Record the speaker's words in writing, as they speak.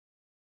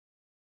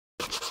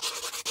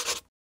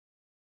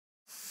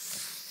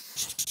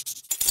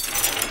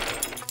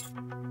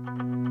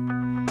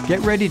Get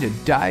ready to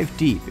dive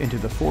deep into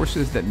the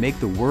forces that make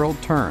the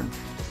world turn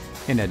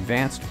in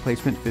Advanced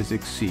Placement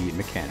Physics C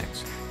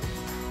Mechanics.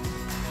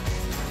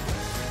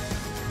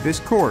 This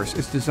course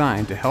is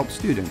designed to help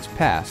students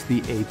pass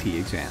the AP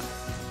exam.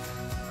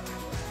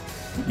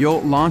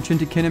 You'll launch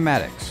into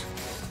kinematics,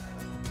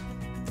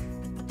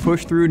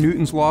 push through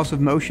Newton's laws of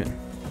motion,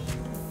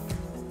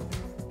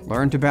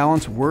 learn to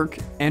balance work,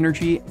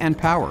 energy, and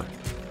power,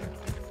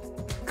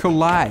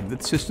 collide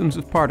with systems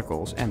of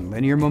particles and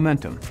linear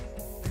momentum,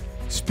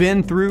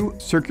 spin through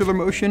circular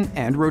motion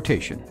and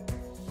rotation,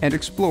 and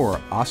explore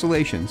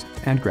oscillations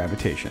and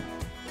gravitation.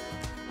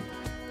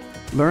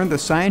 Learn the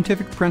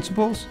scientific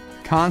principles,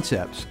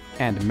 concepts,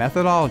 and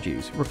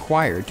methodologies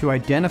required to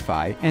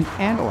identify and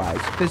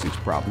analyze physics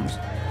problems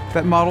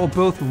that model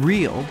both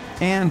real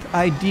and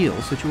ideal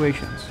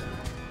situations.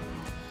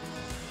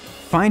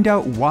 Find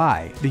out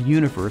why the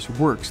universe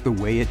works the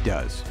way it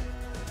does.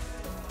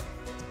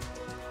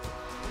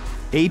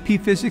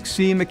 AP Physics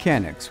C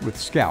Mechanics with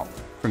Scout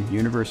from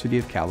University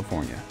of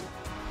California.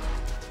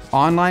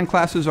 Online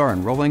classes are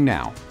enrolling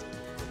now.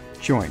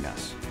 Join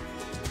us.